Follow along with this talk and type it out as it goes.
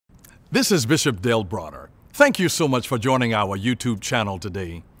This is Bishop Dale Bronner. Thank you so much for joining our YouTube channel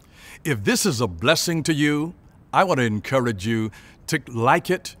today. If this is a blessing to you, I want to encourage you to like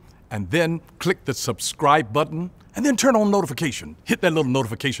it and then click the subscribe button and then turn on notification. Hit that little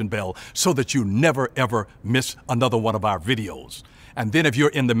notification bell so that you never ever miss another one of our videos. And then if you're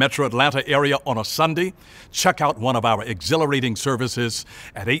in the Metro Atlanta area on a Sunday, check out one of our exhilarating services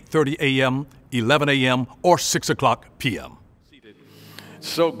at 8:30 a.m., 11 a.m., or 6 o'clock p.m.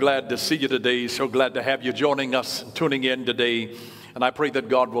 So glad to see you today. So glad to have you joining us, tuning in today. And I pray that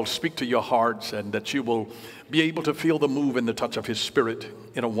God will speak to your hearts and that you will be able to feel the move and the touch of His Spirit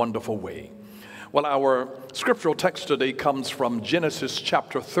in a wonderful way. Well, our scriptural text today comes from Genesis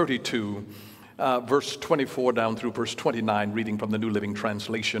chapter 32, verse 24 down through verse 29, reading from the New Living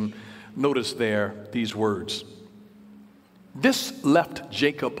Translation. Notice there these words. This left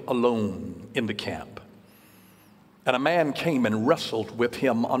Jacob alone in the camp. And a man came and wrestled with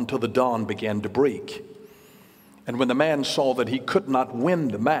him until the dawn began to break. And when the man saw that he could not win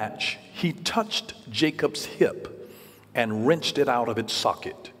the match, he touched Jacob's hip and wrenched it out of its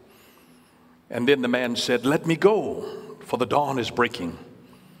socket. And then the man said, "Let me go, for the dawn is breaking."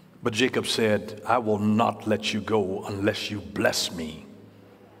 But Jacob said, "I will not let you go unless you bless me."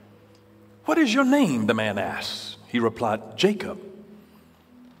 "What is your name?" the man asked. He replied, "Jacob."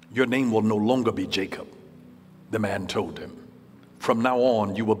 "Your name will no longer be Jacob," the man told him. "From now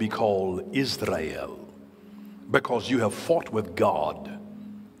on you will be called Israel, because you have fought with God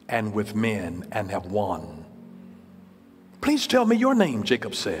and with men and have won." "Please tell me your name,"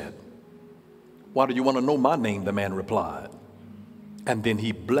 Jacob said. "Why do you want to know my name?" the man replied. And then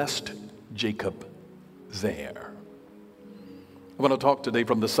he blessed Jacob there. I want to talk today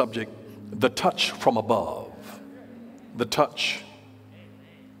from the subject, the touch from above. The touch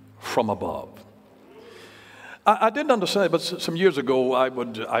from above. I didn't understand, but some years ago I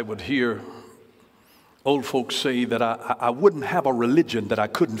would hear old folks say that I wouldn't have a religion that I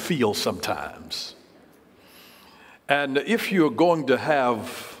couldn't feel sometimes. And if you're going to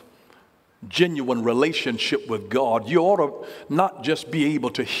have genuine relationship with God, you ought to not just be able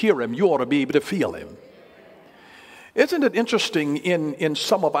to hear Him, you ought to be able to feel Him. Isn't it interesting in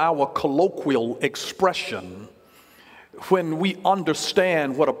some of our colloquial expression, when we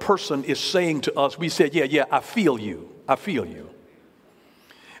understand what a person is saying to us, we say, yeah, I feel you, I feel you.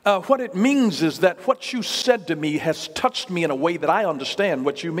 What it means is that what you said to me has touched me in a way that I understand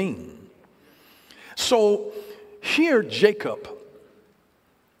what you mean. So here Jacob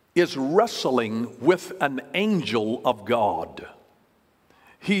is wrestling with an angel of God.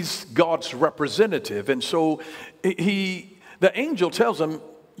 He's God's representative. And so the angel tells him,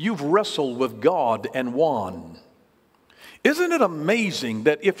 "You've wrestled with God and won." Isn't it amazing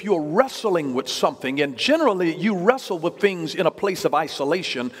that if you're wrestling with something, and generally you wrestle with things in a place of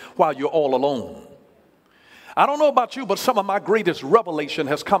isolation while you're all alone. I don't know about you, but some of my greatest revelation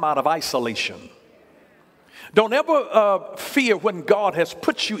has come out of isolation. Don't ever fear when God has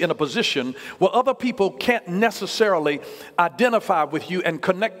put you in a position where other people can't necessarily identify with you and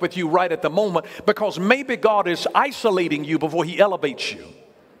connect with you right at the moment, because maybe God is isolating you before He elevates you.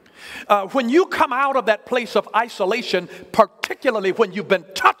 When you come out of that place of isolation, particularly when you've been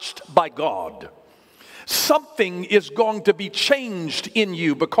touched by God, something is going to be changed in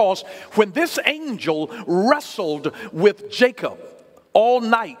you, because when this angel wrestled with Jacob all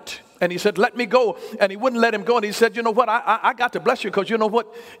night, and he said, "Let me go," and he wouldn't let him go, and he said, "You know what, I got to bless you, because you know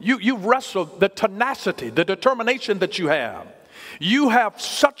what, you wrestled, the tenacity, the determination that you have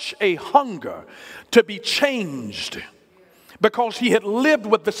such a hunger to be changed." Because he had lived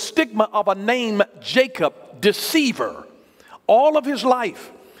with the stigma of a name, Jacob, deceiver, all of his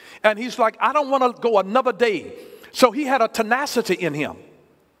life. And he's like, "I don't want to go another day." So he had a tenacity in him.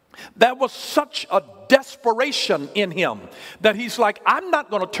 There was such a desperation in him that he's like, "I'm not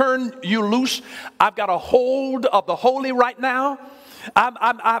going to turn you loose. I've got a hold of the holy right now.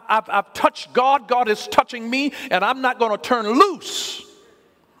 I've touched God. God is touching me, and I'm not going to turn loose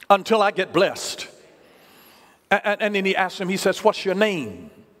until I get blessed." And then he asked him, he says, "What's your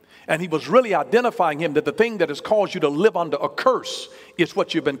name?" And he was really identifying him that the thing that has caused you to live under a curse is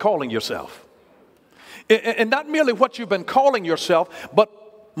what you've been calling yourself. And not merely what you've been calling yourself, but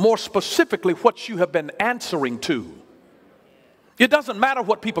more specifically what you have been answering to. It doesn't matter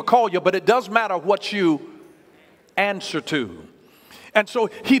what people call you, but it does matter what you answer to. And so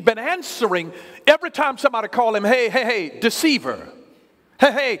he'd been answering every time somebody called him, hey, deceiver.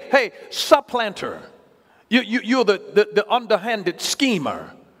 Hey, supplanter. You're the underhanded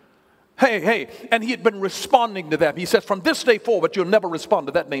schemer. Hey. And he had been responding to that. He says, "From this day forward, you'll never respond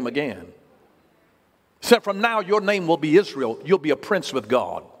to that name again." He said, "From now, your name will be Israel. You'll be a prince with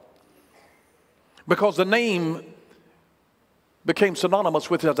God." because the name became synonymous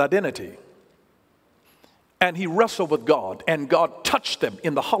with his identity. And he wrestled with God, and God touched him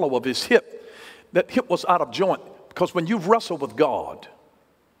in the hollow of his hip. That hip was out of joint, because when you've wrestled with God,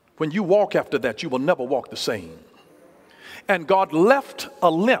 when you walk after that, you will never walk the same. And God left a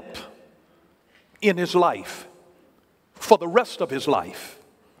limp in his life for the rest of his life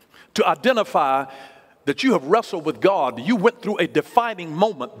to identify that you have wrestled with God. You went through a defining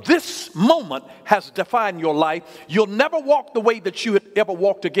moment. This moment has defined your life. You'll never walk the way that you had ever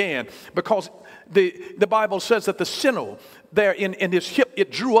walked again, because the Bible says that the sinew there in his hip,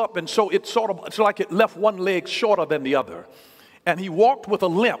 it drew up, and so it's like it left one leg shorter than the other. And he walked with a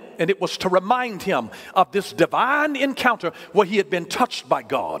limp, and it was to remind him of this divine encounter where he had been touched by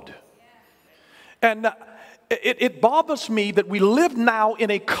God. And it bothers me that we live now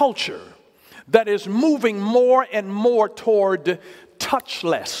in a culture that is moving more and more toward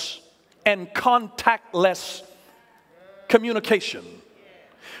touchless and contactless communication,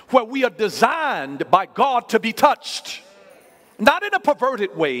 where we are designed by God to be touched, not in a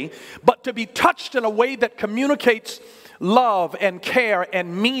perverted way, but to be touched in a way that communicates love and care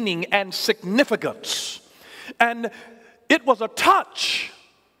and meaning and significance. And it was a touch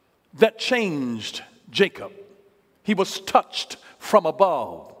that changed Jacob. He was touched from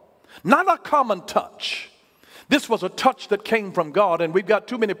above, not a common touch. This was a touch that came from God, and we've got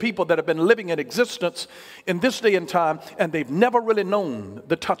too many people that have been living in existence in this day and time, and they've never really known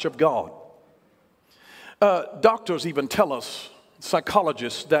the touch of God. Doctors even tell us,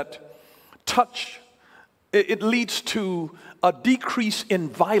 psychologists, that touch, it leads to a decrease in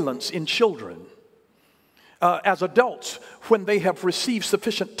violence in children. As adults, when they have received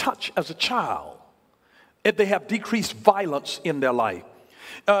sufficient touch as a child, they have decreased violence in their life.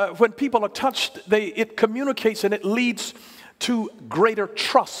 When people are touched, it communicates and it leads to greater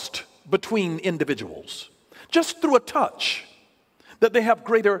trust between individuals. Just through a touch, that they have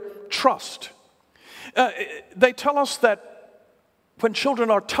greater trust. They tell us that when children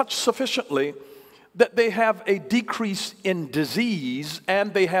are touched sufficiently, that they have a decrease in disease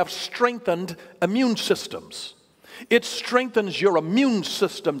and they have strengthened immune systems. It strengthens your immune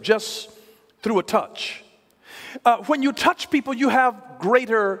system just through a touch. When you touch people, you have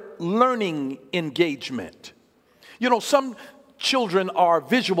greater learning engagement. You know, some children are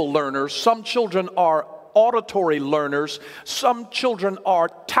visual learners, some children are auditory learners, some children are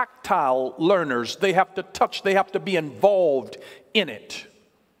tactile learners. They have to touch, they have to be involved in it.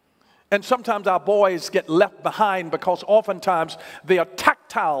 And sometimes our boys get left behind because oftentimes they are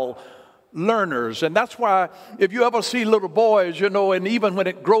tactile learners. And that's why if you ever see little boys, you know, and even when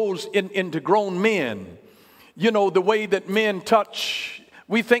it grows into grown men, you know, the way that men touch,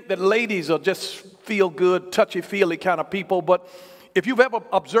 we think that ladies are just feel good, touchy-feely kind of people. But if you've ever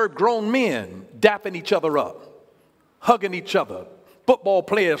observed grown men dapping each other up, hugging each other, football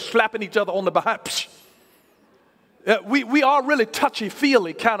players slapping each other on the behind, we are really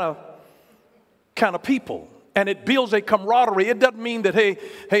touchy-feely kind of people. And it builds a camaraderie. It doesn't mean that,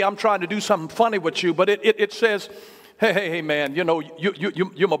 hey, I'm trying to do something funny with you, but it says, hey, man, you know,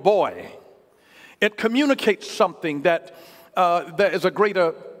 you're my boy. It communicates something that there is a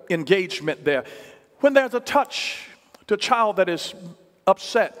greater engagement there. When there's a touch to a child that is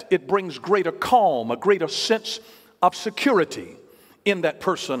upset, it brings greater calm, a greater sense of security in that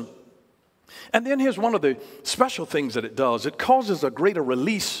person. And then here's one of the special things that it does. It causes a greater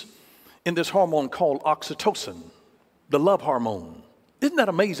release in this hormone called oxytocin, the love hormone. Isn't that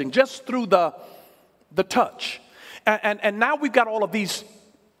amazing? Just through the touch. And now we've got all of these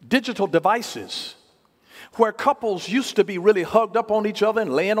digital devices where couples used to be really hugged up on each other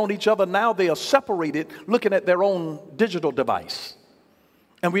and laying on each other. Now they are separated looking at their own digital device.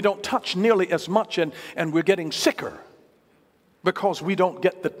 And we don't touch nearly as much, and we're getting sicker because we don't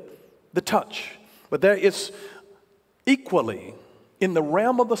get the touch. But there is equally in the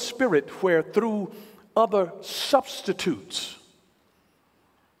realm of the spirit where through other substitutes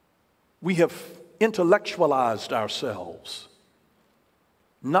we have intellectualized ourselves,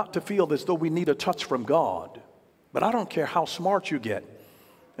 not to feel as though we need a touch from God. But I don't care how smart you get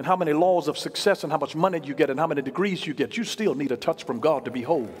and how many laws of success and how much money you get and how many degrees you get, you still need a touch from God to be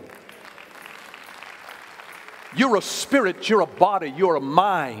whole. You're a spirit, you're a body, you're a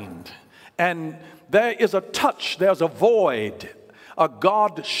mind. And there is a touch, there's a void, a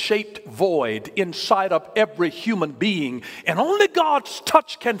God-shaped void inside of every human being. And only God's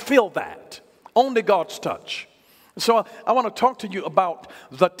touch can fill that. Only God's touch. So I want to talk to you about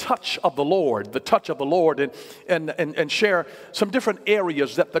the touch of the Lord, and share some different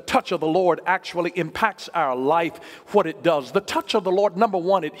areas that the touch of the Lord actually impacts our life, what it does. The touch of the Lord, number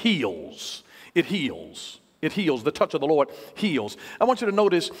one, it heals. It heals. It heals. The touch of the Lord heals. I want you to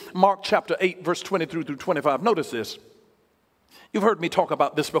notice Mark chapter 8, verse 23 through 25. Notice this. You've heard me talk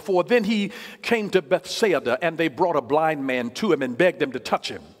about this before. Then he came to Bethsaida, and they brought a blind man to him and begged him to touch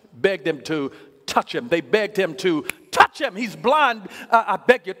him. Begged him to touch him. They begged him to touch him. He's blind. I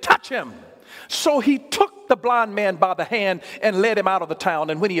beg you, touch him. So he took the blind man by the hand and led him out of the town.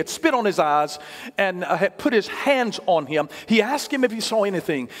 And when he had spit on his eyes and had put his hands on him, he asked him if he saw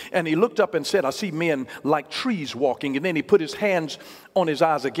anything. And he looked up and said, I see men like trees walking. And then he put his hands on his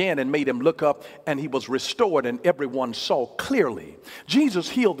eyes again and made him look up, and he was restored, and everyone saw clearly. Jesus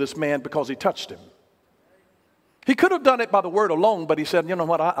healed this man because he touched him. He could have done it by the word alone, but he said, you know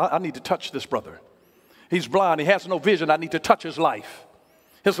what, I need to touch this brother. He's blind. He has no vision. I need to touch his life.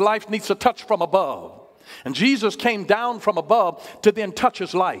 His life needs a touch from above. And Jesus came down from above to then touch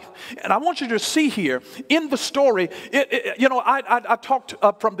his life. And I want you to see here in the story, I talked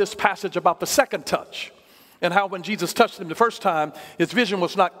from this passage about the second touch and how when Jesus touched him the first time, his vision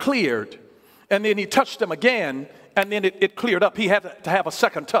was not cleared. And then he touched him again, and then it cleared up. He had to have a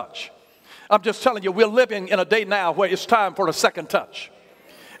second touch. I'm just telling you, we're living in a day now where it's time for a second touch.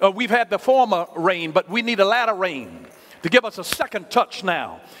 We've had the former rain, but we need a latter rain to give us a second touch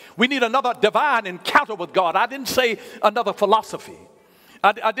now. We need another divine encounter with God. I didn't say another philosophy.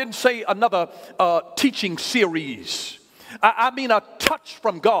 I didn't say another teaching series. I mean a touch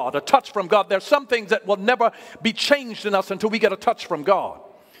from God, a touch from God. There's some things that will never be changed in us until we get a touch from God.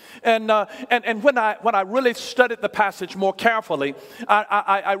 And when I really studied the passage more carefully,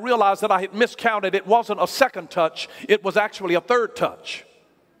 I realized that I had miscounted. It wasn't a second touch. It was actually a third touch.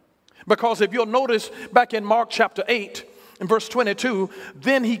 Because if you'll notice back in Mark chapter 8, in verse 22,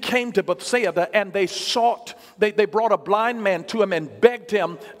 then he came to Bethsaida, and they brought a blind man to him and begged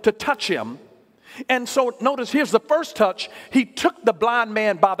him to touch him. And so notice, here's the first touch. He took the blind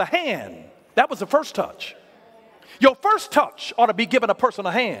man by the hand. That was the first touch. Your first touch ought to be giving a person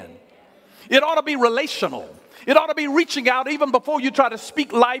a hand. It ought to be relational. It ought to be reaching out even before you try to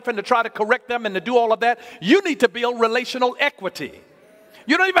speak life and to try to correct them and to do all of that. You need to build relational equity.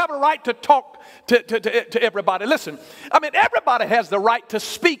 You don't even have a right to talk to everybody. Listen, I mean, everybody has the right to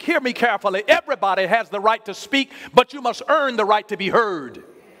speak. Hear me carefully. Everybody has the right to speak, but you must earn the right to be heard.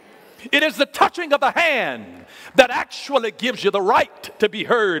 It is the touching of the hand that actually gives you the right to be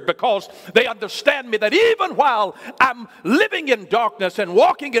heard, because they understand me that even while I'm living in darkness and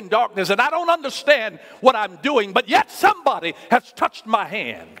walking in darkness and I don't understand what I'm doing, but yet somebody has touched my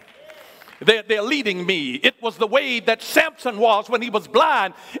hand. They're leading me. It was the way that Samson was when he was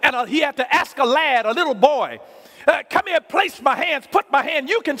blind, and he had to ask a lad, a little boy, come here, place my hands, put my hand.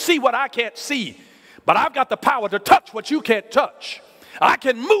 You can see what I can't see, but I've got the power to touch what you can't touch. I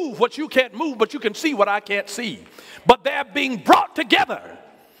can move what you can't move, but you can see what I can't see. But they're being brought together.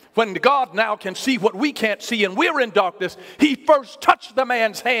 When God now can see what we can't see and we're in darkness, he first touched the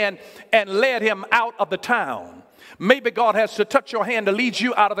man's hand and led him out of the town. Maybe God has to touch your hand to lead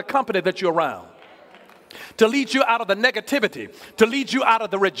you out of the company that you're around, to lead you out of the negativity, to lead you out of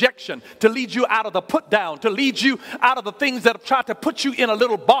the rejection, to lead you out of the put down, to lead you out of the things that have tried to put you in a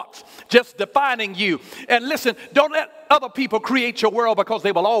little box, just defining you. And listen, don't let other people create your world, because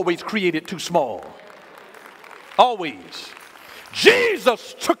they will always create it too small. Always.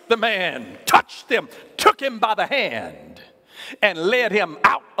 Jesus took the man, touched him, took him by the hand, and led him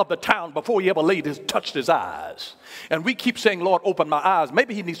out of the town before he ever touched his eyes. And we keep saying, Lord, open my eyes.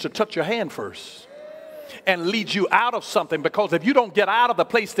 Maybe he needs to touch your hand first and lead you out of something, because if you don't get out of the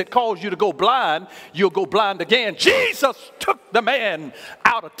place that caused you to go blind, you'll go blind again. Jesus took the man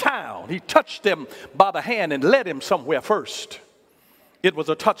out of town. He touched him by the hand and led him somewhere first. It was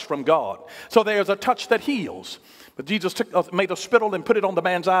a touch from God. So there's a touch that heals. But Jesus made a spittle and put it on the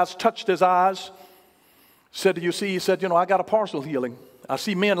man's eyes, touched his eyes. Said, do you see? He said, I got a partial healing. I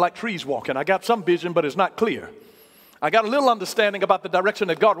see men like trees walking. I got some vision, but it's not clear. I got a little understanding about the direction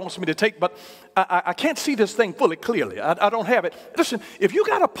that God wants me to take, but I can't see this thing fully clearly. I don't have it. Listen, if you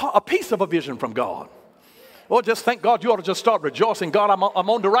got a piece of a vision from God, well, just thank God. You ought to just start rejoicing. God, I'm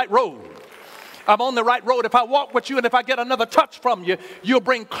on the right road. I'm on the right road. If I walk with you and if I get another touch from you, you'll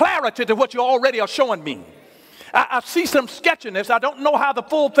bring clarity to what you already are showing me. I see some sketchiness. I don't know how the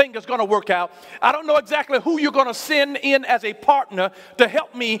full thing is going to work out. I don't know exactly who you're going to send in as a partner to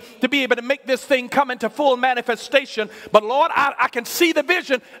help me to be able to make this thing come into full manifestation. But Lord, I can see the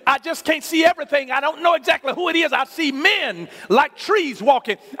vision. I just can't see everything. I don't know exactly who it is. I see men like trees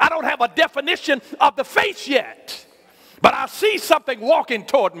walking. I don't have a definition of the face yet. But I see something walking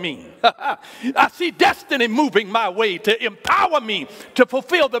toward me. I see destiny moving my way to empower me to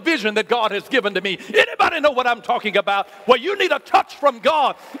fulfill the vision that God has given to me. Anybody know what I'm talking about? Well, you need a touch from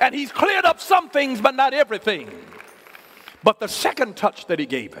God, and he's cleared up some things, but not everything. But the second touch that he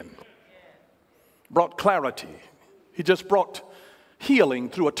gave him brought clarity. He just brought healing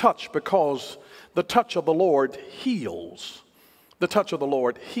through a touch, because the touch of the Lord heals. The touch of the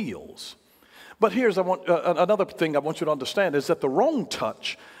Lord heals. But here's another thing I want you to understand is that the wrong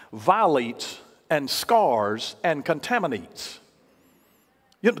touch violates and scars and contaminates.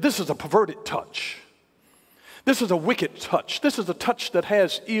 You know, this is a perverted touch. This is a wicked touch. This is a touch that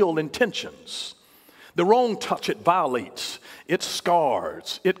has ill intentions. The wrong touch, it violates, it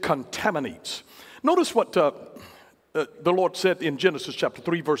scars, it contaminates. Notice what the Lord said in Genesis chapter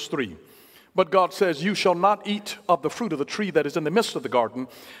 3, verse 3. But God says, you shall not eat of the fruit of the tree that is in the midst of the garden,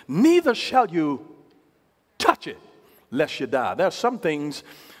 neither shall you touch it, lest you die. There are some things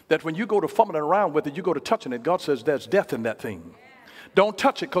that when you go to fumbling around with it, you go to touching it, God says there's death in that thing. Don't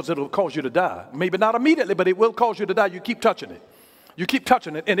touch it, because it'll cause you to die. Maybe not immediately, but it will cause you to die. You keep touching it. You keep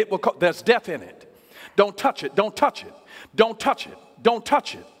touching it, and it will. There's death in it. Don't touch it. Don't touch it. Don't touch it. Don't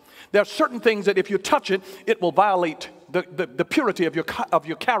touch it. There are certain things that if you touch it, it will violate the purity of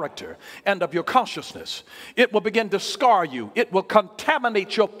your character and of your consciousness. It will begin to scar you. It will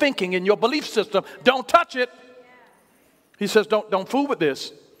contaminate your thinking and your belief system. Don't touch it. He says, don't fool with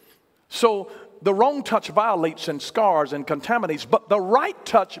this. So the wrong touch violates and scars and contaminates, but the right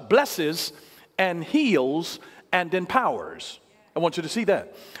touch blesses and heals and empowers. I want you to see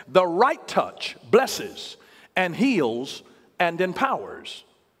that. The right touch blesses and heals and empowers.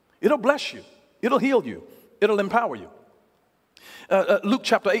 It'll bless you. It'll heal you. It'll empower you. Luke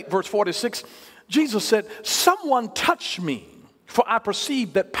chapter 8, verse 46, Jesus said, someone touched me, for I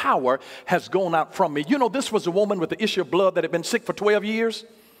perceive that power has gone out from me. You know, this was a woman with the issue of blood that had been sick for 12 years.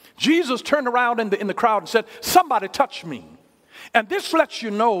 Jesus turned around in the crowd and said, somebody touched me. And this lets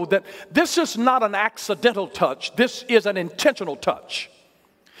you know that this is not an accidental touch. This is an intentional touch.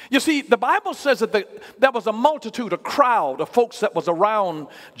 You see, the Bible says that there was a multitude, a crowd of folks that was around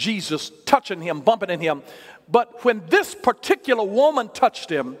Jesus, touching him, bumping into him. But when this particular woman touched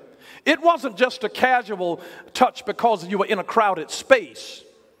him, it wasn't just a casual touch because you were in a crowded space.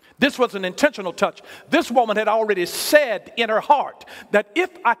 This was an intentional touch. This woman had already said in her heart that if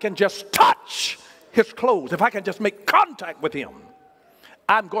I can just touch his clothes, if I can just make contact with him,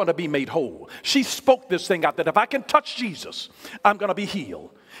 I'm going to be made whole. She spoke this thing out that if I can touch Jesus, I'm going to be healed.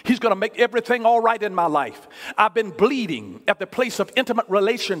 He's going to make everything all right in my life. I've been bleeding at the place of intimate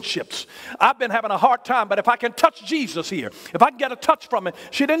relationships. I've been having a hard time, but if I can touch Jesus here, if I can get a touch from him.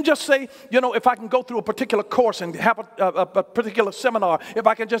 She didn't just say, you know, if I can go through a particular course and have a particular seminar, if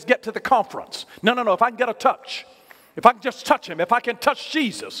I can just get to the conference. No, if I can get a touch. If I can just touch him, if I can touch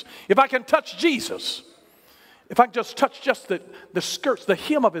Jesus, if I can touch Jesus, if I can just touch just the skirts, the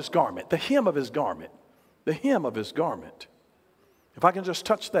hem of his garment, the hem of his garment, the hem of his garment. If I can just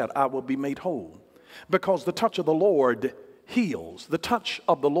touch that, I will be made whole. Because the touch of the Lord heals. The touch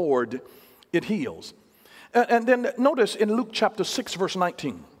of the Lord, it heals. And then notice in Luke chapter 6, verse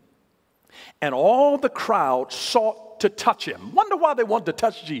 19. And all the crowd sought to touch him. Wonder why they wanted to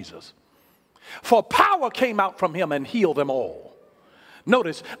touch Jesus. For power came out from him and healed them all.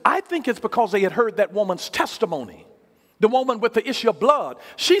 Notice, I think it's because they had heard that woman's testimony. The woman with the issue of blood.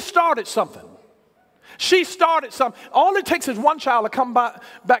 She started something. She started something. All it takes is one child to come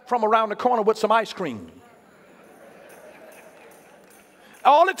back from around the corner with some ice cream.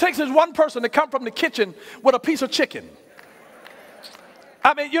 All it takes is one person to come from the kitchen with a piece of chicken.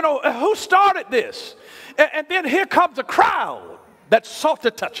 I mean, you know, who started this? And then here comes a crowd that sought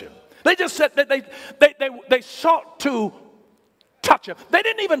to touch him. They just said that they sought to touch him. They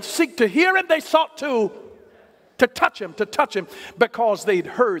didn't even seek to hear him. They sought to touch him because they'd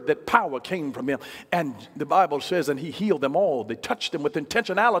heard that power came from him. And the Bible says, and he healed them all. They touched him with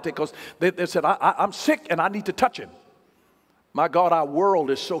intentionality because they said, I'm sick and I need to touch him. My God, our world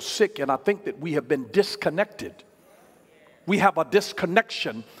is so sick, and I think that we have been disconnected. We have a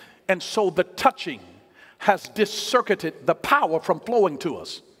disconnection, and so the touching has discircuited the power from flowing to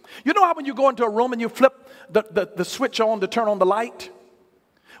us. You know how when you go into a room and you flip the switch on to turn on the light?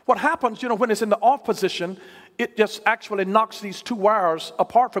 What happens, you know, when it's in the off position, it just actually knocks these two wires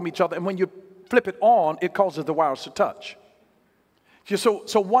apart from each other, and when you flip it on, it causes the wires to touch.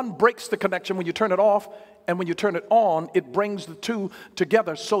 So one breaks the connection when you turn it off, and when you turn it on, it brings the two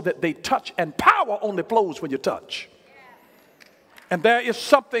together so that they touch, and power only flows when you touch. And there is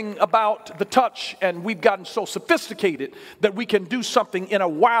something about the touch, and we've gotten so sophisticated that we can do something in a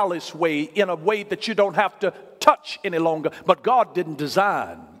wireless way, in a way that you don't have to touch any longer. But God didn't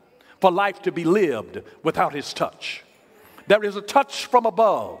design for life to be lived without his touch. There is a touch from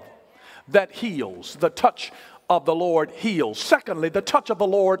above that heals. The touch of the Lord heals. Secondly, the touch of the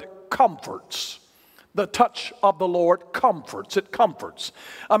Lord comforts. The touch of the Lord comforts. It comforts.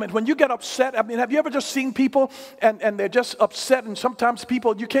 I mean, when you get upset, I mean, have you ever just seen people and they're just upset, and sometimes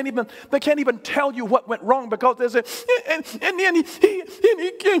people, they can't even tell you what went wrong because there's a,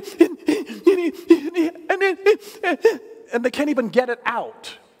 and they can't even get it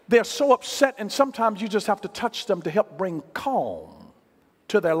out. They're so upset, and sometimes you just have to touch them to help bring calm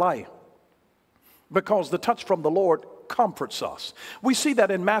to their life, because the touch from the Lord comforts us. We see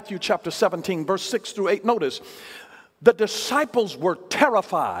that in Matthew chapter 17, verse 6 through 8. Notice, the disciples were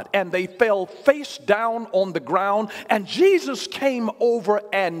terrified and they fell face down on the ground, and Jesus came over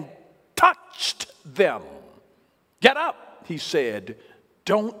and touched them. Get up, he said,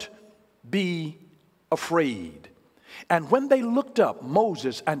 don't be afraid. And when they looked up,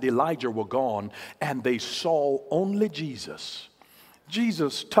 Moses and Elijah were gone, and they saw only Jesus.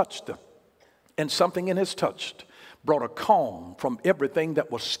 Jesus touched them, and something in his touch brought a calm from everything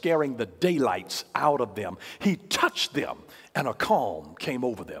that was scaring the daylights out of them. He touched them, and a calm came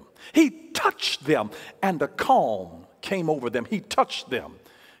over them. He touched them, and a calm came over them. He touched them.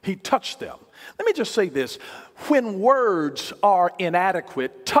 He touched them. Let me just say this. When words are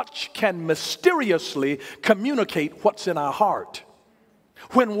inadequate, touch can mysteriously communicate what's in our heart.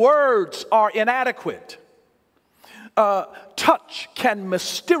 When words are inadequate, touch can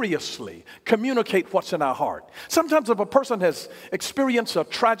mysteriously communicate what's in our heart. Sometimes if a person has experienced a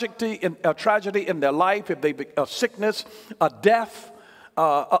tragedy in their life, if they a sickness, a death,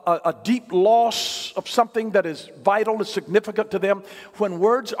 a deep loss of something that is vital, is significant to them, when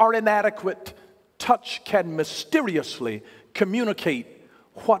words are inadequate, touch can mysteriously communicate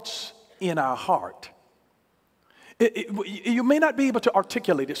what's in our heart. You may not be able to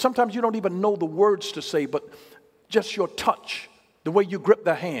articulate it. Sometimes you don't even know the words to say, but just your touch, the way you grip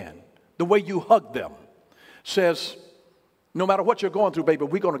their hand, the way you hug them, says, no matter what you're going through, baby,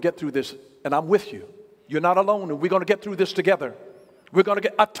 we're going to get through this, and I'm with you. You're not alone, and we're going to get through this together. We're going to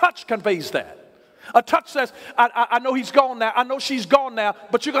get, a touch conveys that. A touch says, I know he's gone now, I know she's gone now,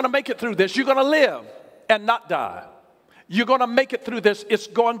 but you're going to make it through this. You're going to live and not die. You're going to make it through this. It's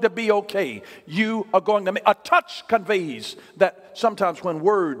going to be okay. You are going to make, a touch conveys that. Sometimes when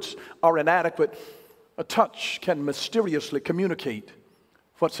words are inadequate, a touch can mysteriously communicate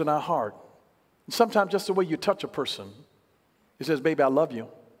what's in our heart. And sometimes just the way you touch a person, it says, baby, I love you,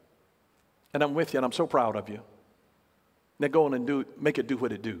 and I'm with you, and I'm so proud of you. Now go on and make it do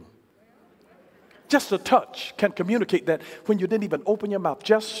what it do. Just a touch can communicate that when you didn't even open your mouth.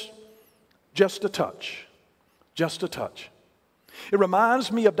 Just a touch. Just a touch. It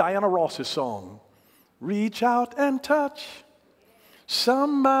reminds me of Diana Ross's song, reach out and touch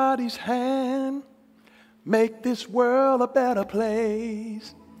somebody's hand. Make this world a better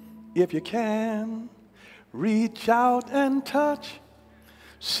place if you can. Reach out and touch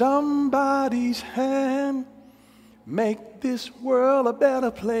somebody's hand. Make this world a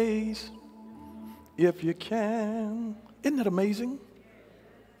better place if you can. Isn't that amazing?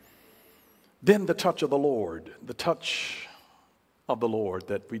 Then the touch of the Lord, the touch of the Lord,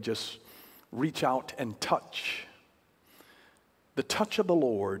 that we just reach out and touch. The touch of the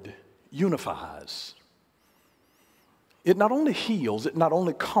Lord unifies. It not only heals, it not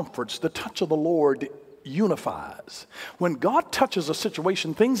only comforts, the touch of the Lord unifies. When God touches a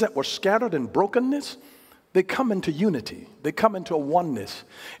situation, things that were scattered in brokenness, they come into unity. They come into a oneness.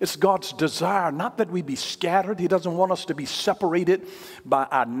 It's God's desire, not that we be scattered. He doesn't want us to be separated by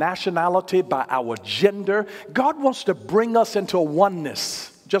our nationality, by our gender. God wants to bring us into a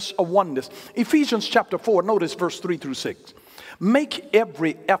oneness, just a oneness. Ephesians chapter 4, notice verse 3 through 6. Make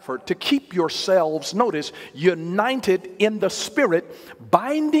every effort to keep yourselves, notice, united in the Spirit,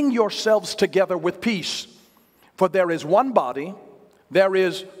 binding yourselves together with peace. For there is one body, there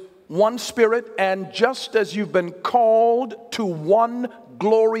is one Spirit, and just as you've been called to one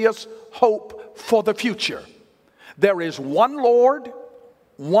glorious hope for the future, there is one Lord,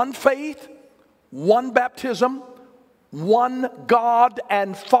 one faith, one baptism, one God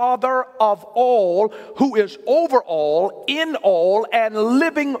and Father of all, who is over all, in all, and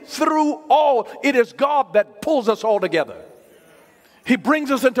living through all. It is God that pulls us all together. He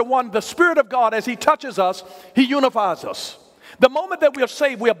brings us into one. The Spirit of God, as He touches us, He unifies us. The moment that we are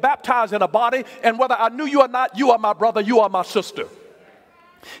saved, we are baptized in a body, and whether I knew you or not, you are my brother, you are my sister.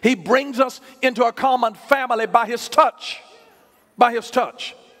 He brings us into a common family by His touch. By His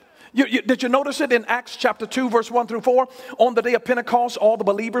touch. Did you notice it in Acts chapter 2, verse 1 through 4? On the day of Pentecost, all the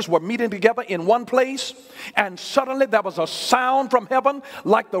believers were meeting together in one place, and suddenly there was a sound from heaven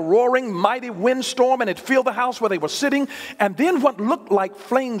like the roaring mighty windstorm, and it filled the house where they were sitting. And then what looked like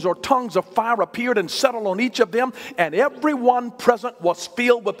flames or tongues of fire appeared and settled on each of them, and everyone present was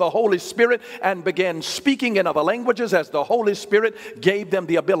filled with the Holy Spirit and began speaking in other languages as the Holy Spirit gave them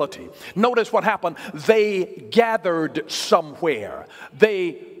the ability. Notice what happened. They gathered somewhere.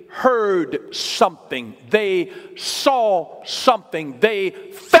 They heard something, they saw something, they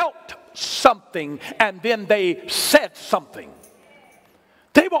felt something, and then they said something.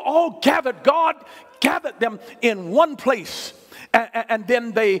 They were all gathered. God gathered them in one place, and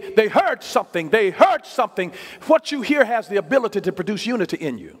then they heard something. They heard something. What you hear has the ability to produce unity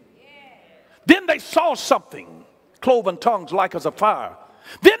in you. Then they saw something, cloven tongues like as a fire.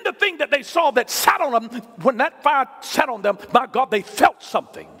 Then the thing that they saw that sat on them, when that fire sat on them, my God, they felt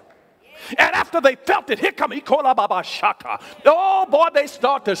something. And after they felt it, here come Shaka. Oh boy, they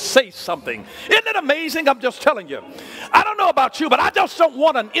start to say something. Isn't it amazing? I'm just telling you. I don't know about you, but I just don't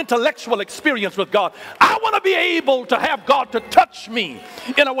want an intellectual experience with God. I want to be able to have God to touch me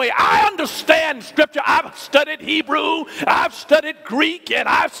in a way. I understand Scripture. I've studied Hebrew, I've studied Greek, and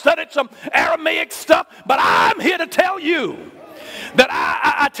I've studied some Aramaic stuff. But I'm here to tell you that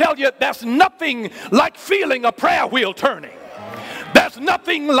I tell you, there's nothing like feeling a prayer wheel turning. There's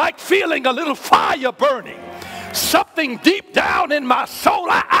nothing like feeling a little fire burning. Something deep down in my soul.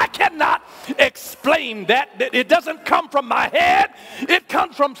 I cannot explain that. It doesn't come from my head. It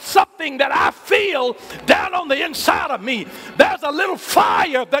comes from something that I feel down on the inside of me. There's a little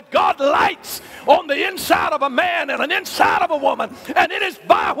fire that God lights on the inside of a man and an inside of a woman. And it is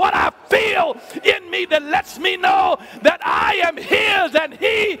by what I feel in me that lets me know that I am His and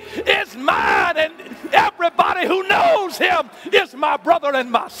He is mine. And everybody who knows Him is my brother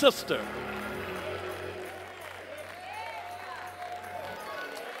and my sister.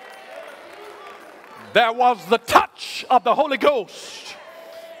 There was the touch of the Holy Ghost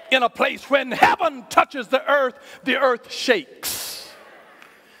in a place. When heaven touches the earth shakes.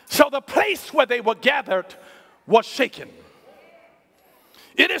 So the place where they were gathered was shaken.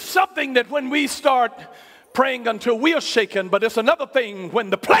 It is something that when we start praying until we are shaken, but it's another thing when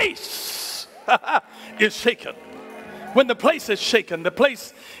the place is shaken. When the place is shaken, the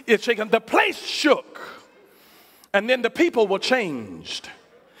place is shaken. The place shook, and then the people were changed.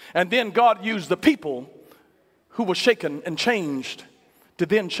 And then God used the people who were shaken and changed to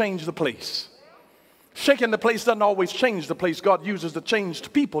then change the place. Shaking the place doesn't always change the place. God uses the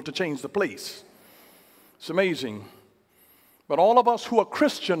changed people to change the place. It's amazing. But all of us who are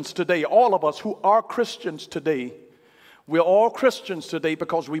Christians today, all of us who are Christians today, we're all Christians today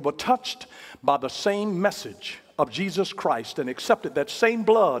because we were touched by the same message of Jesus Christ and accepted that same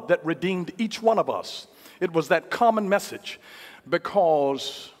blood that redeemed each one of us. It was that common message,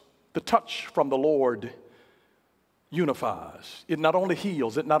 because the touch from the Lord unifies. It not only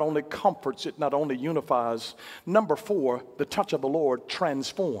heals, it not only comforts, it not only unifies. Number 4, the touch of the Lord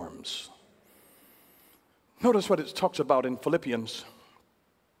transforms. Notice what it talks about in Philippians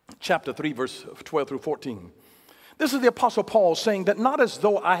chapter 3, verse 12 through 14. This is the Apostle Paul saying that not as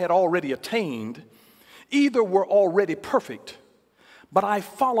though I had already attained, either were already perfect, but I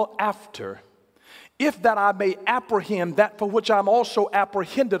follow after, if that I may apprehend that for which I'm also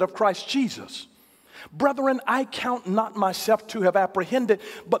apprehended of Christ Jesus. Brethren, I count not myself to have apprehended,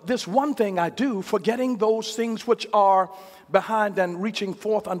 but this one thing I do, forgetting those things which are behind and reaching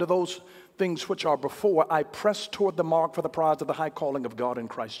forth unto those things which are before, I press toward the mark for the prize of the high calling of God in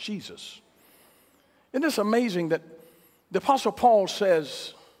Christ Jesus. Isn't this amazing that the Apostle Paul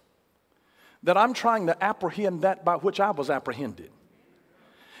says that I'm trying to apprehend that by which I was apprehended?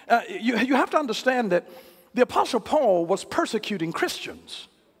 You have to understand that the Apostle Paul was persecuting Christians.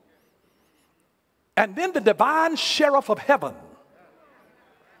 And then the divine sheriff of heaven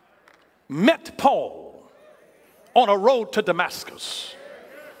met Paul on a road to Damascus.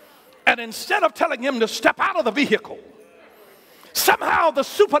 And instead of telling him to step out of the vehicle, somehow the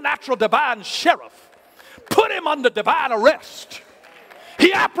supernatural divine sheriff put him under divine arrest.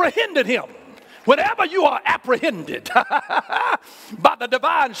 He apprehended him. Whenever you are apprehended by the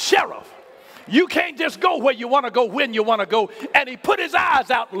divine sheriff, you can't just go where you want to go when you want to go. And he put his eyes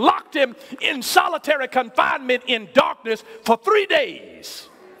out, locked him in solitary confinement in darkness for 3 days.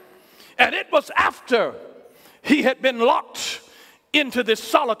 And it was after he had been locked into this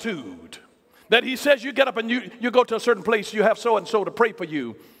solitude that he says, you get up and you go to a certain place, you have so-and-so to pray for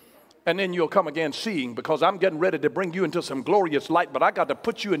you. And then you'll come again seeing, because I'm getting ready to bring you into some glorious light, but I got to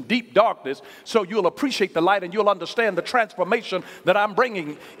put you in deep darkness so you'll appreciate the light and you'll understand the transformation that I'm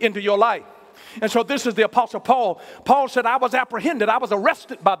bringing into your life. And so this is the Apostle Paul. Paul said, I was apprehended. I was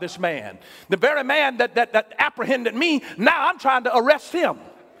arrested by this man. The very man that apprehended me, now I'm trying to arrest him.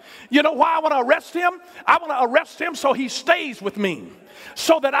 You know why I want to arrest him? I want to arrest him so he stays with me,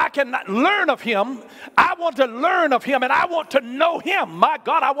 so that I can learn of him. I want to learn of him, and I want to know him. My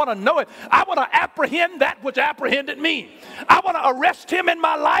God, I want to know it. I want to apprehend that which apprehended me. I want to arrest him in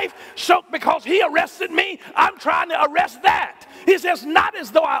my life, so because he arrested me, I'm trying to arrest that. He says, not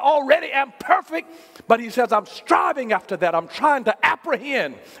as though I already am perfect, but he says, I'm striving after that. I'm trying to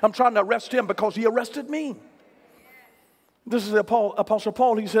apprehend. I'm trying to arrest him because he arrested me. This is the Apostle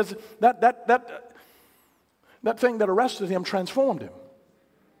Paul. He says that thing that arrested him transformed him.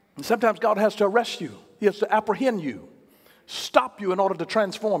 And sometimes God has to arrest you. He has to apprehend you, stop you in order to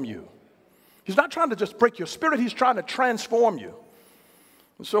transform you. He's not trying to just break your spirit. He's trying to transform you.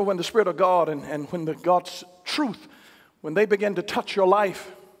 And so when the Spirit of God and when God's truth, when they begin to touch your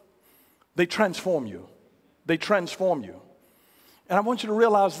life, they transform you. They transform you. And I want you to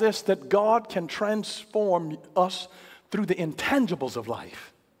realize this, that God can transform us through the intangibles of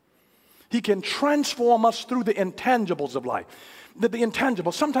life. He can transform us through the intangibles of life. The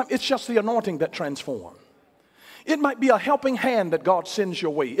intangibles, sometimes it's just the anointing that transforms. It might be a helping hand that God sends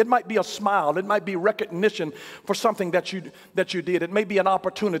your way. It might be a smile. It might be recognition for something that you did. It may be an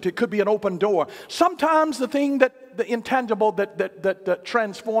opportunity. It could be an open door. Sometimes the intangible that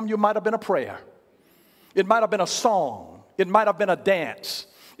transformed you might have been a prayer. It might have been a song. It might have been a dance.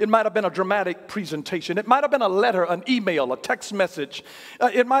 It might have been a dramatic presentation. It might have been a letter, an email, a text message.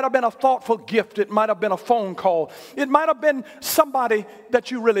 It might have been a thoughtful gift. It might have been a phone call. It might have been somebody that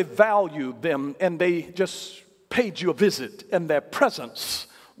you really valued them and they just paid you a visit and their presence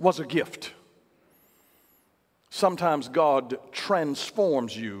was a gift. Sometimes God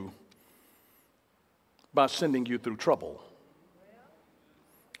transforms you by sending you through trouble.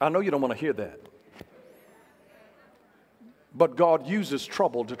 I know you don't want to hear that. But God uses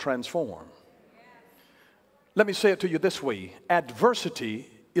trouble to transform. Let me say it to you this way. Adversity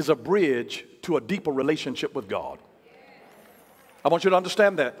is a bridge to a deeper relationship with God. I want you to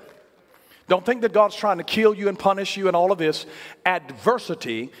understand that. Don't think that God's trying to kill you and punish you and all of this.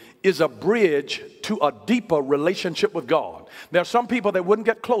 Adversity is a bridge to a deeper relationship with God. There are some people that wouldn't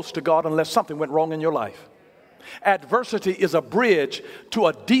get close to God unless something went wrong in your life. Adversity is a bridge to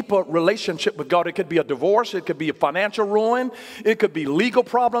a deeper relationship with God. It could be a divorce. It could be a financial ruin. It could be legal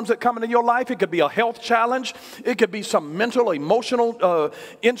problems that come into your life. It could be a health challenge. It could be some mental, emotional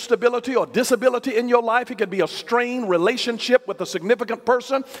instability or disability in your life. It could be a strained relationship with a significant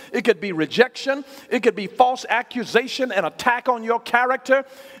person. It could be rejection. It could be false accusation and attack on your character.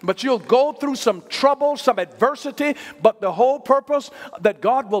 But you'll go through some trouble, some adversity. But the whole purpose that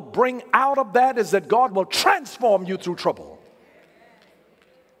God will bring out of that is that God will transform you through trouble.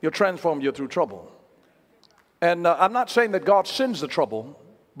 He'll transform you through trouble. And I'm not saying that God sends the trouble,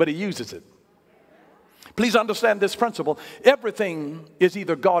 but He uses it. Please understand this principle. Everything is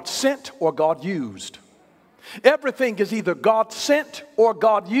either God sent or God used. Everything is either God sent or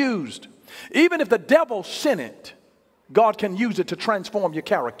God used. Even if the devil sent it, God can use it to transform your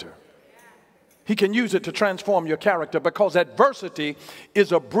character. He can use it to transform your character because adversity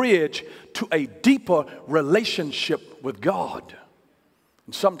is a bridge to a deeper relationship with God.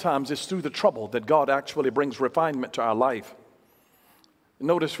 And sometimes it's through the trouble that God actually brings refinement to our life.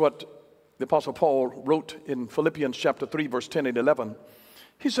 Notice what the Apostle Paul wrote in Philippians chapter 3, verse 10 and 11.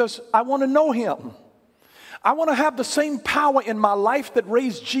 He says, I want to know Him. I want to have the same power in my life that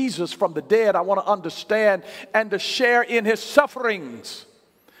raised Jesus from the dead. I want to understand and to share in His sufferings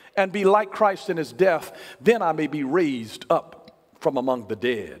and be like Christ in His death, then I may be raised up from among the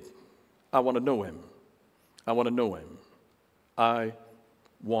dead. I want to know Him. I want to know Him. I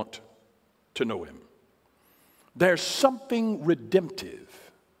want to know Him. There's something redemptive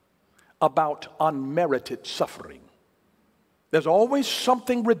about unmerited suffering. There's always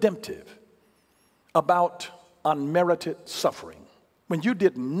something redemptive about unmerited suffering. When you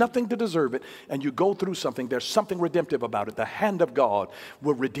did nothing to deserve it and you go through something, there's something redemptive about it. The hand of God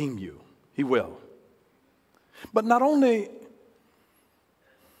will redeem you. He will. But not only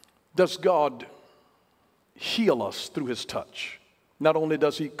does God heal us through His touch, not only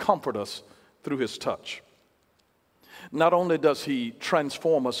does He comfort us through His touch, not only does He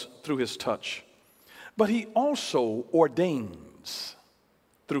transform us through His touch, but He also ordains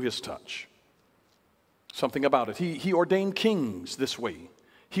through His touch. Something about it. He ordained kings this way.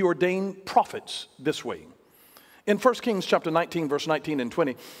 He ordained prophets this way. In 1 Kings chapter 19, verse 19 and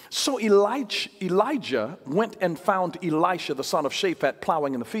 20, so Elijah went and found Elisha, the son of Shaphat,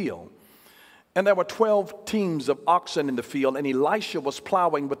 plowing in the field. And there were 12 teams of oxen in the field, and Elisha was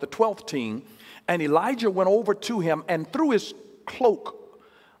plowing with the 12th team. And Elijah went over to him and threw his cloak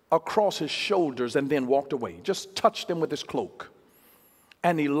across his shoulders and then walked away. Just touched him with his cloak.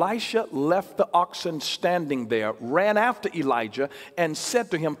 And Elisha left the oxen standing there, ran after Elijah, and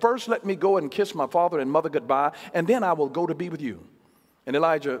said to him, first let me go and kiss my father and mother goodbye, and then I will go to be with you. And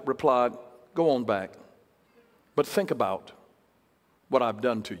Elijah replied, go on back, but think about what I've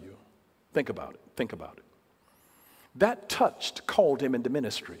done to you. Think about it. Think about it. That touch called him into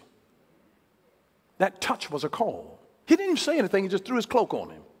ministry. That touch was a call. He didn't even say anything. He just threw his cloak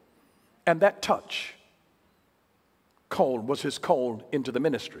on him. And that touch was his call into the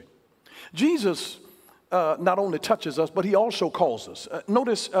ministry. Jesus not only touches us, but he also calls us.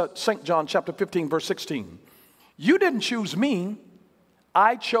 Notice St. John chapter 15, verse 16. You didn't choose me.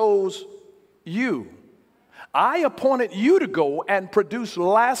 I chose you. I appointed you to go and produce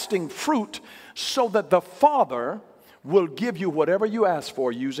lasting fruit so that the Father will give you whatever you ask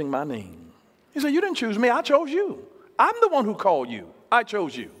for using my name. He said, you didn't choose me. I chose you. I'm the one who called you. I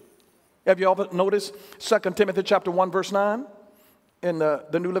chose you. Have you ever noticed 2 Timothy chapter 1, verse 9 in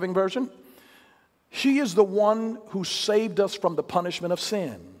the New Living Version? He is the one who saved us from the punishment of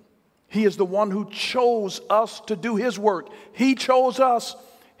sin. He is the one who chose us to do his work. He chose us.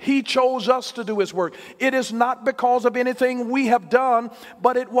 He chose us to do his work. It is not because of anything we have done,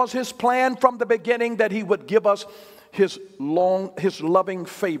 but it was his plan from the beginning that he would give us his loving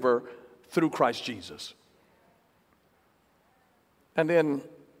favor through Christ Jesus. And then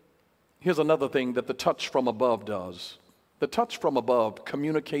here's another thing that the touch from above does. The touch from above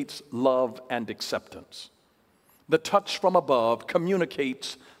communicates love and acceptance. The touch from above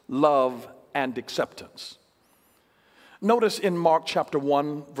communicates love and acceptance. Notice in Mark chapter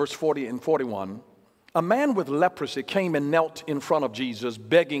 1, verse 40 and 41, a man with leprosy came and knelt in front of Jesus,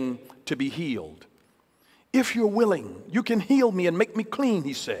 begging to be healed. If you're willing, you can heal me and make me clean,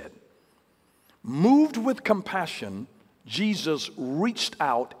 he said. Moved with compassion, Jesus reached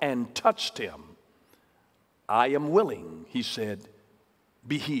out and touched him. I am willing, he said,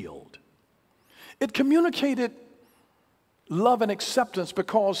 be healed. It communicated love and acceptance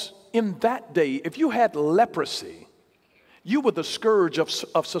because in that day, if you had leprosy, you were the scourge of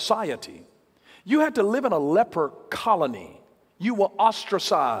society. You had to live in a leper colony. You were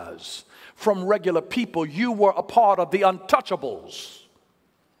ostracized from regular people. You were a part of the untouchables.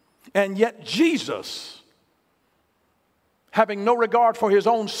 And yet Jesus, having no regard for his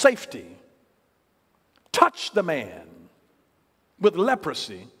own safety, touched the man with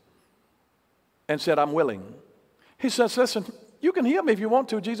leprosy and said, I'm willing. He says, listen, you can heal me if you want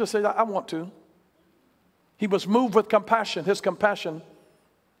to. Jesus said, I want to. He was moved with compassion. His compassion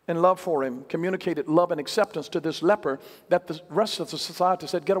and love for him communicated love and acceptance to this leper that the rest of the society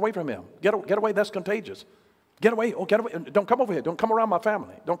said, get away from him. Get away, that's contagious. Get away, get away. Don't come over here. Don't come around my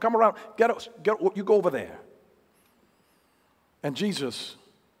family. Don't come around. You go over there. And Jesus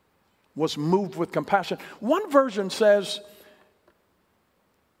was moved with compassion. One version says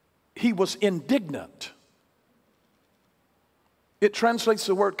he was indignant. It translates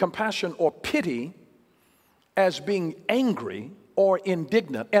the word compassion or pity as being angry or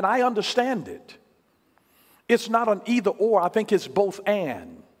indignant. And I understand it. It's not an either or. I think it's both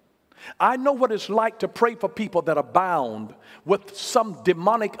and. I know what it's like to pray for people that are bound with some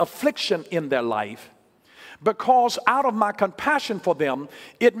demonic affliction in their life, because out of my compassion for them,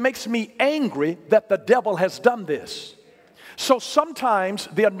 it makes me angry that the devil has done this. So sometimes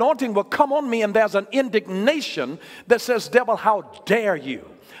the anointing will come on me and there's an indignation that says, devil, how dare you?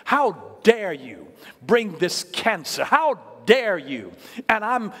 How dare you bring this cancer? How dare you? And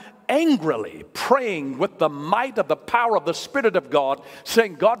I'm angrily praying with the might of the power of the Spirit of God,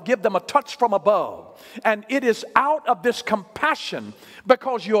 saying, God, give them a touch from above. And it is out of this compassion,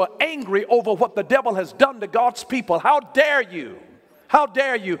 because you're angry over what the devil has done to God's people. How dare you? How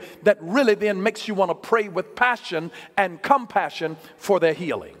dare you? That really then makes you want to pray with passion and compassion for their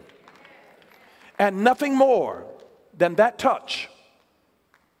healing. And nothing more than that touch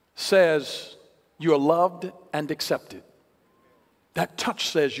says you're loved and accepted. That touch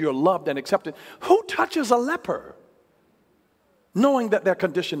says you're loved and accepted. Who touches a leper knowing that their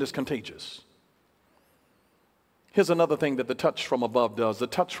condition is contagious? Here's another thing that the touch from above does. The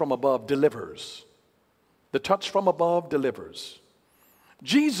touch from above delivers. The touch from above delivers.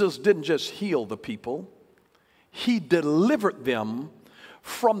 Jesus didn't just heal the people. He delivered them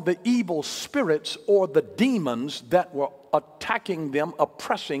from the evil spirits or the demons that were attacking them,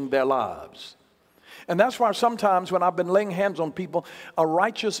 oppressing their lives. And that's why sometimes when I've been laying hands on people, a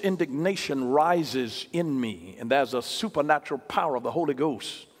righteous indignation rises in me. And there's a supernatural power of the Holy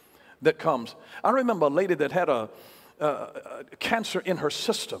Ghost that comes. I remember a lady that had a cancer in her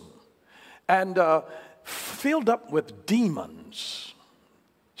system and filled up with demons.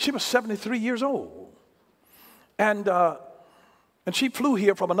 She was 73 years old. And she flew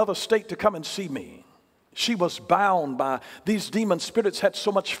here from another state to come and see me. She was bound by these demon spirits, had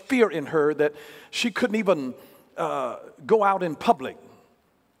so much fear in her that she couldn't even go out in public.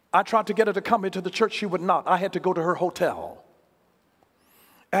 I tried to get her to come into the church. She would not. I had to go to her hotel.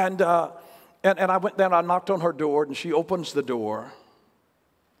 And I went there and I knocked on her door, and she opens the door.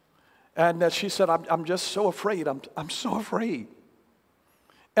 And she said, I'm just so afraid. I'm so afraid.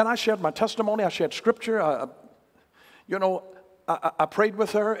 And I shared my testimony. I shared scripture. I prayed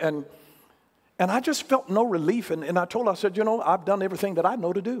with her, and I just felt no relief. And I told her, I said, I've done everything that I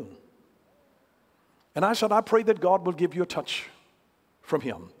know to do. And I said, I pray that God will give you a touch from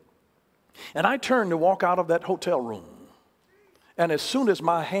him. And I turned to walk out of that hotel room. And as soon as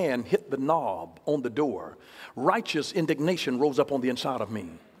my hand hit the knob on the door, righteous indignation rose up on the inside of me.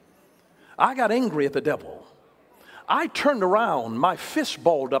 I got angry at the devil. I turned around, my fist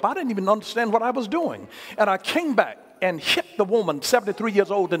balled up. I didn't even understand what I was doing. And I came back and hit the woman, 73 years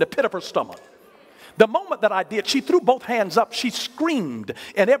old, in the pit of her stomach. The moment that I did, she threw both hands up, she screamed,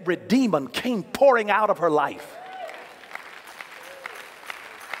 and every demon came pouring out of her life.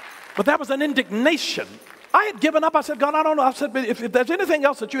 But that was an indignation. I had given up. I said, God, I don't know. I said, if there's anything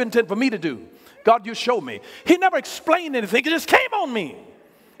else that you intend for me to do, God, you show me. He never explained anything. It just came on me.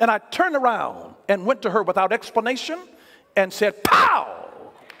 And I turned around and went to her without explanation and said, pow!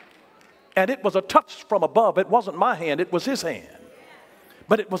 And it was a touch from above. It wasn't my hand. It was his hand.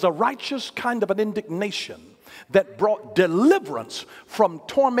 But it was a righteous kind of an indignation that brought deliverance from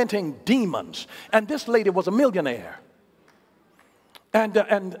tormenting demons. And this lady was a millionaire.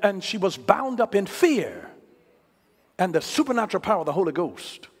 And she was bound up in fear. And the supernatural power of the Holy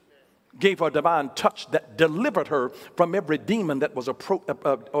Ghost gave her a divine touch that delivered her from every demon that was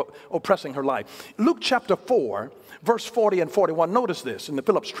oppressing her life. Luke chapter 4, verse 40 and 41. Notice this in the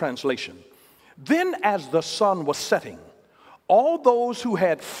Phillips translation. Then as the sun was setting, all those who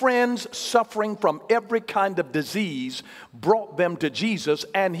had friends suffering from every kind of disease brought them to Jesus,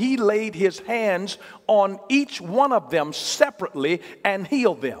 and he laid his hands on each one of them separately and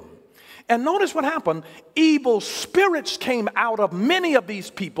healed them. And notice what happened. Evil spirits came out of many of these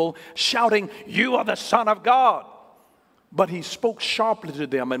people shouting, "You are the Son of God." But he spoke sharply to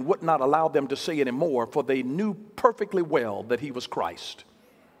them and would not allow them to say any more, for they knew perfectly well that he was Christ.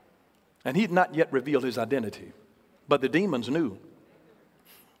 And he had not yet revealed his identity. But the demons knew.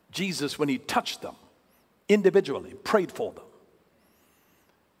 Jesus, when he touched them individually, prayed for them,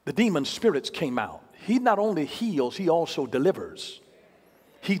 the demon spirits came out. He not only heals, he also delivers.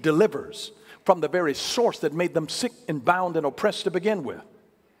 He delivers from the very source that made them sick and bound and oppressed to begin with.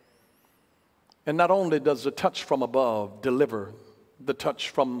 And not only does the touch from above deliver, the touch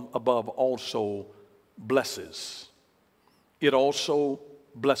from above also blesses. It also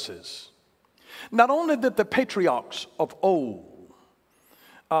blesses. Not only did the patriarchs of old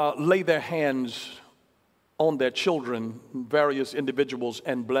lay their hands on their children, various individuals,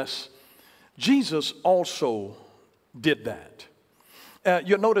 and bless, Jesus also did that.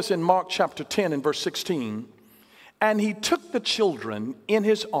 You'll notice in Mark chapter 10 and verse 16, and he took the children in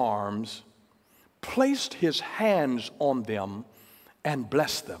his arms, placed his hands on them, and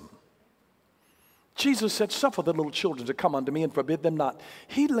blessed them. Jesus said, suffer the little children to come unto me and forbid them not.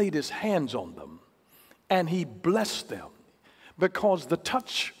 He laid his hands on them and he blessed them, because the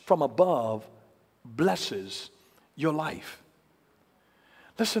touch from above blesses your life.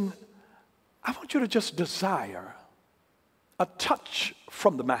 Listen, I want you to just desire a touch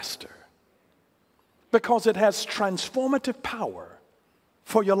from the Master, because it has transformative power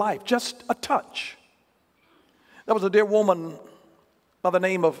for your life. Just a touch. There was a dear woman by the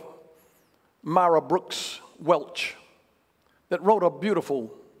name of Myra Brooks Welch that wrote a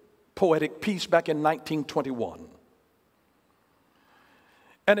beautiful poetic piece back in 1921.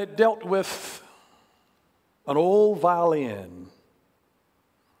 And it dealt with an old violin.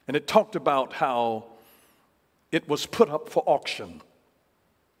 And it talked about how it was put up for auction.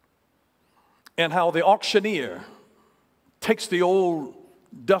 And how the auctioneer takes the old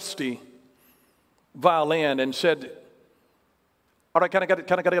dusty violin and said, all right, can I get $1, $1,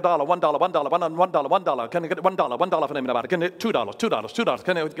 $1, can I get $1 for anybody? Can I get $2,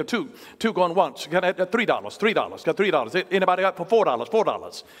 can I get two going once? Can I get $3, got $3. Anybody got for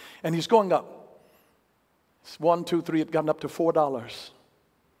 $4? And he's going up. It's 1, 2, 3, it got up to $4.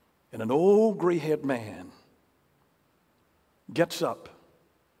 And an old gray-haired man gets up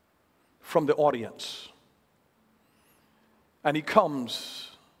from the audience, and he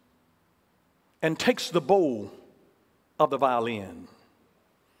comes and takes the bow of the violin,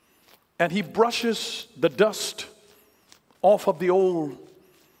 and he brushes the dust off of the old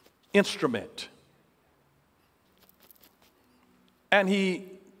instrument, and he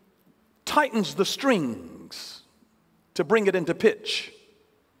tightens the strings to bring it into pitch,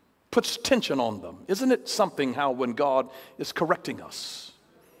 puts tension on them. Isn't it something how when God is correcting us,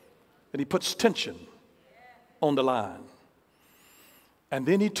 that he puts tension on the line? And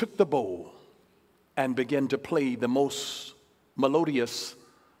then he took the bow and began to play the most melodious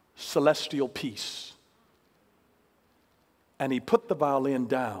celestial piece. And he put the violin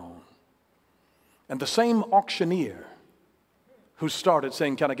down. And the same auctioneer who started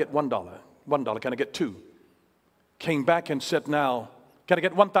saying, "Can I get $1? $1, can I get $2?" came back and said, "Now, can I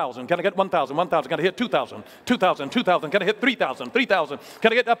get 1,000? Can I get 1,000? 1,000? Can I hit 2,000? 2,000? 2,000? Can I hit 3,000? 3,000?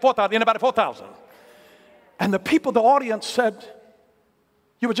 Can I get 4,000? Anybody 4,000?" And the people, the audience said,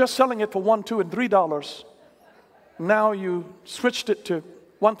 "You were just selling it for $1, $2, and $3. Now you switched it to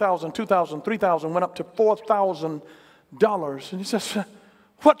 1,000, 2,000, 3,000, went up to $4,000. And he says,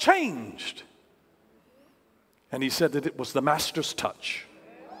 "What changed?" And he said that it was the master's touch.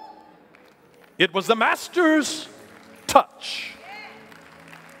 It was the master's touch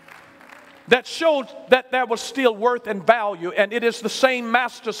that showed that there was still worth and value. And it is the same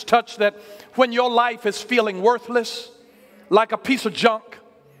master's touch that when your life is feeling worthless, like a piece of junk,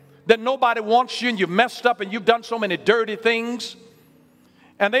 that nobody wants you and you've messed up and you've done so many dirty things,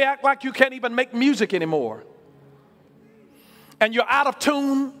 and they act like you can't even make music anymore, and you're out of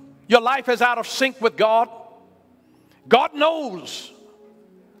tune, your life is out of sync with God. God knows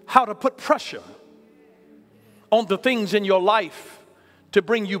how to put pressure on the things in your life to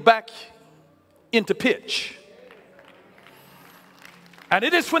bring you back into pitch. And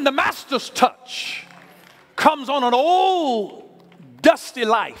it is when the master's touch comes on an old dusty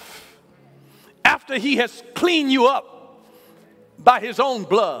life, after he has cleaned you up by his own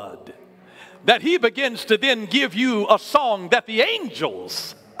blood, that he begins to then give you a song that the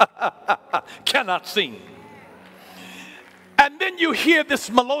angels cannot sing. And then you hear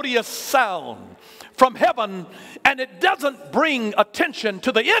this melodious sound from heaven, and it doesn't bring attention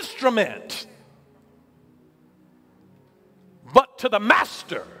to the instrument, but to the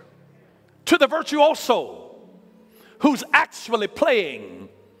master, to the virtuoso, who's actually playing,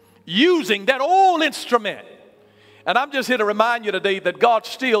 using that old instrument. And I'm just here to remind you today that God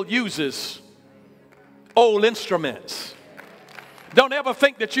still uses old instruments. Don't ever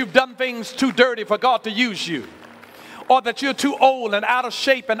think that you've done things too dirty for God to use you, or that you're too old and out of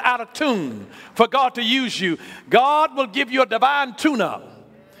shape and out of tune for God to use you. God will give you a divine tune-up,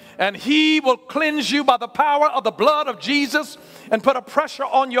 and he will cleanse you by the power of the blood of Jesus and put a pressure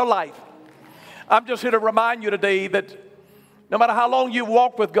on your life. I'm just here to remind you today that no matter how long you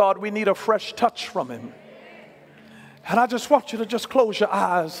walk with God, we need a fresh touch from him. And I just want you to just close your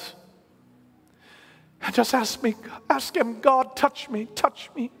eyes and just ask him, "God, touch me, touch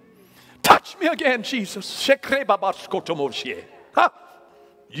me. Touch me again, Jesus."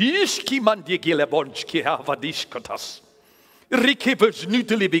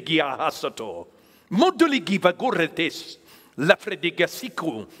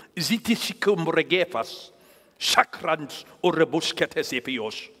 Chakrans orebusketes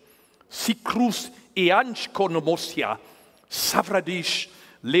epios. Sicrus eanch konomosia. Savradish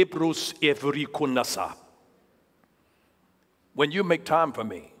lebrus evrikunasa. When you make time for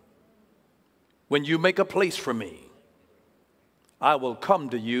me, when you make a place for me, I will come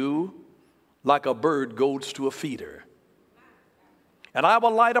to you like a bird goes to a feeder. And I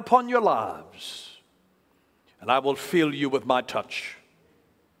will light upon your lives, and I will fill you with my touch.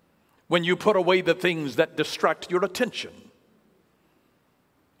 When you put away the things that distract your attention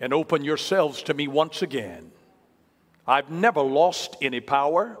and open yourselves to me once again, I've never lost any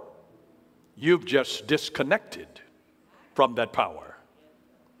power. You've just disconnected from that power.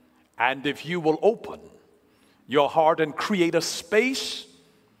 And if you will open your heart and create a space,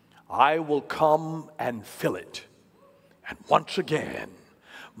 I will come and fill it. And once again,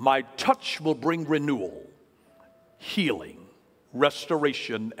 my touch will bring renewal, healing,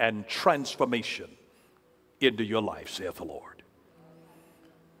 restoration, and transformation into your life, saith the Lord.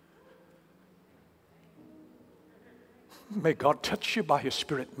 May God touch you by his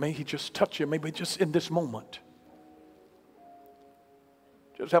Spirit. May he just touch you, maybe just in this moment.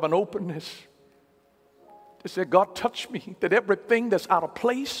 Just have an openness to say, "God, touch me, that everything that's out of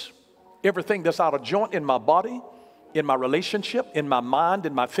place, everything that's out of joint in my body, in my relationship, in my mind,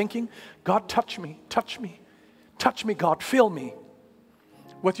 in my thinking. God, touch me, touch me. Touch me, God. Fill me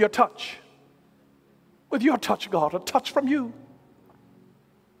with your touch. With your touch, God, a touch from you.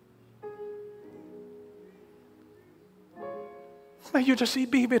 May you just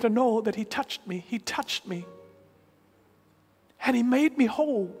be able to know that he touched me. He touched me. And he made me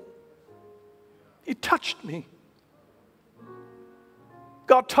whole. He touched me.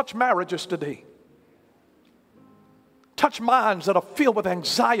 God, touch marriages today. Touch minds that are filled with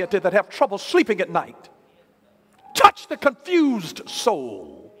anxiety, that have trouble sleeping at night. Touch the confused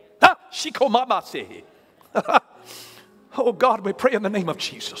soul. Oh God, we pray in the name of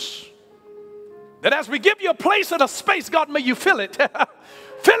Jesus that as we give you a place and a space, God, may you fill it.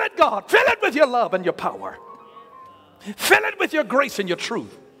 Fill it, God. Fill it with your love and your power. Fill it with your grace and your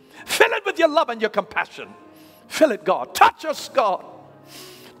truth. Fill it with your love and your compassion. Fill it, God. Touch us, God.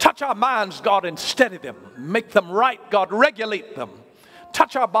 Touch our minds, God, and steady them. Make them right, God. Regulate them.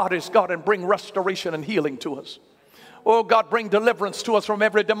 Touch our bodies, God, and bring restoration and healing to us. Oh, God, bring deliverance to us from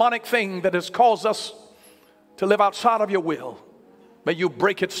every demonic thing that has caused us to live outside of your will. May you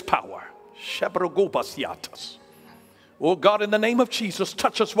break its power. Oh, God, in the name of Jesus,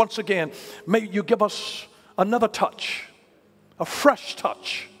 touch us once again. May you give us another touch, a fresh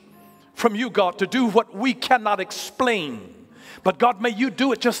touch from you, God, to do what we cannot explain. But, God, may you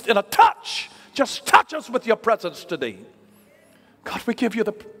do it just in a touch. Just touch us with your presence today. God, we give you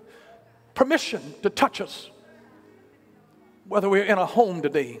the permission to touch us. Whether we're in a home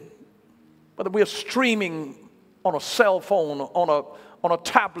today, whether we're streaming on a cell phone, on a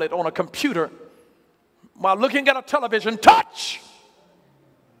tablet, on a computer, while looking at a television, touch!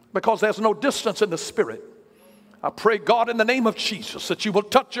 Because there's no distance in the spirit. I pray, God, in the name of Jesus, that you will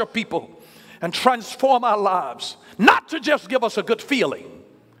touch your people and transform our lives. Not to just give us a good feeling,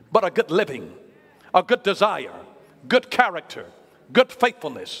 but a good living, a good desire, good character, good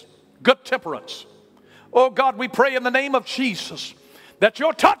faithfulness, good temperance. Oh, God, we pray in the name of Jesus that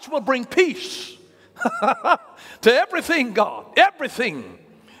your touch will bring peace to everything, God, everything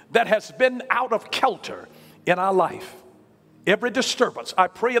that has been out of kilter in our life. Every disturbance, I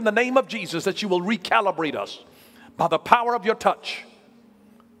pray in the name of Jesus that you will recalibrate us by the power of your touch.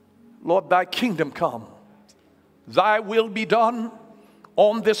 Lord, thy kingdom come. Thy will be done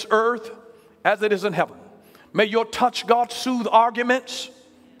on this earth as it is in heaven. May your touch, God, soothe arguments.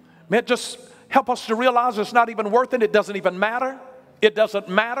 May it just help us to realize it's not even worth it. It doesn't even matter. It doesn't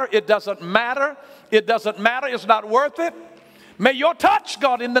matter. It doesn't matter. It doesn't matter. It's not worth it. May your touch,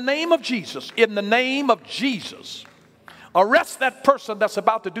 God, in the name of Jesus, in the name of Jesus, arrest that person that's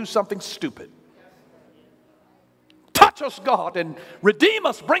about to do something stupid. Touch us, God, and redeem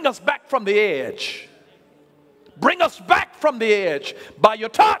us. Bring us back from the edge. Bring us back from the edge by your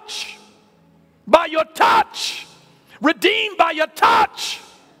touch. By your touch. Redeemed by your touch.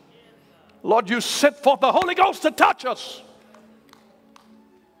 Lord, you sent forth the Holy Ghost to touch us.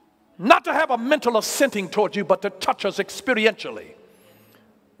 Not to have a mental assenting toward you, but to touch us experientially.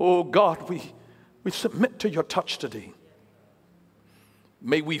 Oh God, we submit to your touch today.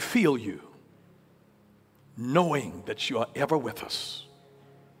 May we feel you, knowing that you are ever with us,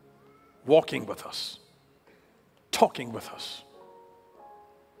 walking with us, talking with us,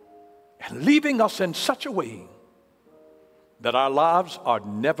 and leaving us in such a way that our lives are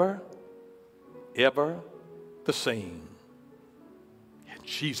never, ever the same. In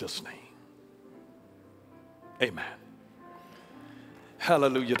Jesus' name, amen.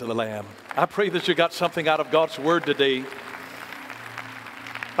 Hallelujah to the Lamb. I pray that you got something out of God's word today.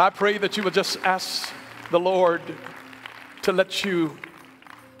 I pray that you would just ask the Lord to let you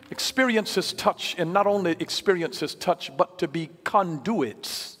experience his touch, and not only experience his touch, but to be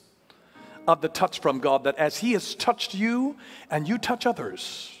conduits of the touch from God, that as he has touched you and you touch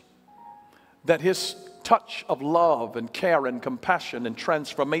others, that his touch of love and care and compassion and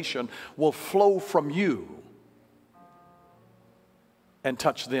transformation will flow from you and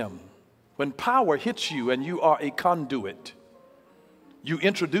touch them. When power hits you and you are a conduit, you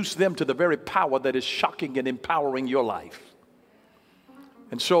introduce them to the very power that is shocking and empowering your life.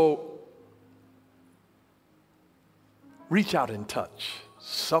 And so, reach out and touch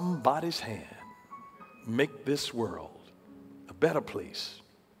somebody's hand. Make this world a better place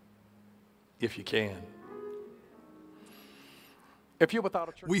if you can. If you're without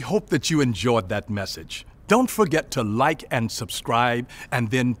a church, We hope that you enjoyed that message. Don't forget to like and subscribe, and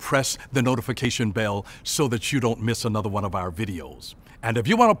then press the notification bell so that you don't miss another one of our videos. And if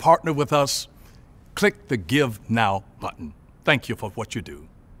you want to partner with us, click the Give Now button. Thank you for what you do.